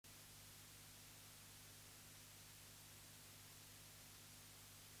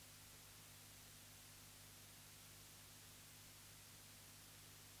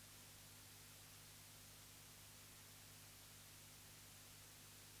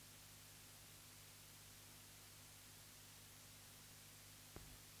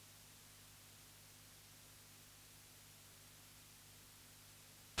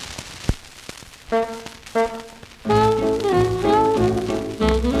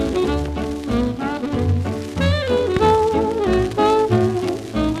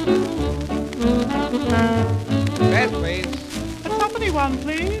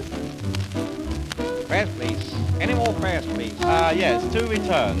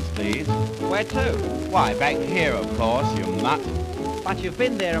turns, please. Where to? Why, back here, of course, you mutt. But you've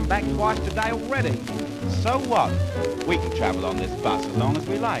been there and back twice today already. So what? We can travel on this bus as long as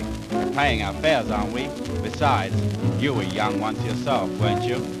we like. We're paying our fares, aren't we? Besides, you were young once yourself, weren't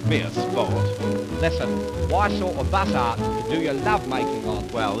you? Be a sport. Listen, why sort of bus art to do your love making on?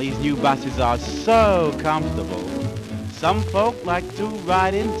 Well, these new buses are so comfortable. Some folk like to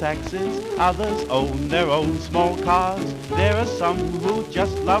ride in taxis, others own their own small cars. There are some who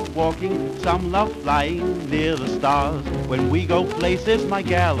just love walking, some love flying near the stars. When we go places, my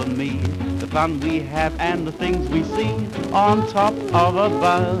gal and me, the fun we have and the things we see on top of a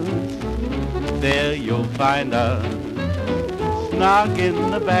bus. There you'll find us, snug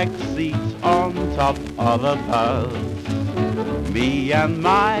in the back seat on top of a bus. Me and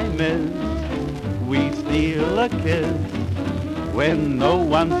my miss, we steal a kiss when no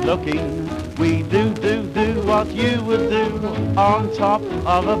one's looking. We do what you would do on top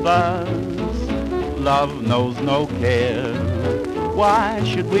of a bus. Love knows no care. Why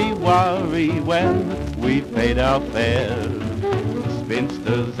should we worry when we've paid our fare?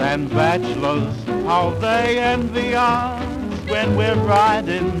 Spinsters and bachelors, how they envy us when we're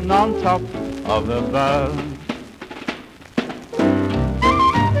riding on top of a bus.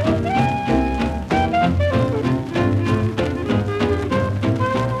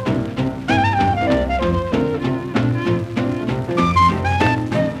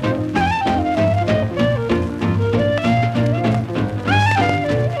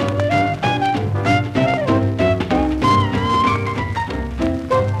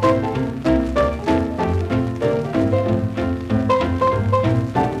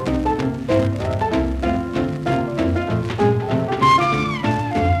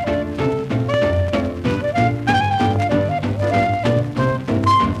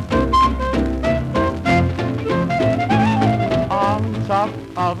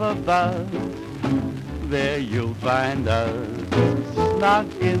 Of a bus, there you'll find us,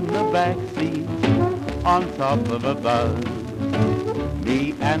 snug in the back seat, on top of a bus.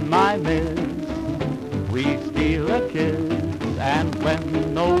 Me and my miss, we steal a kiss, and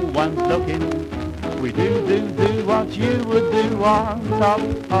when no one's looking, we do what you would do on top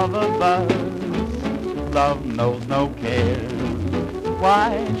of a bus. Love knows no care.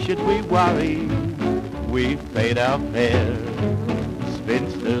 Why should we worry? We've paid our fare.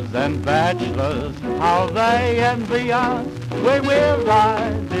 Spinsters and bachelors, how they envy us when we're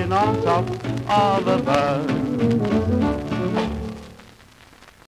riding on top of a bus.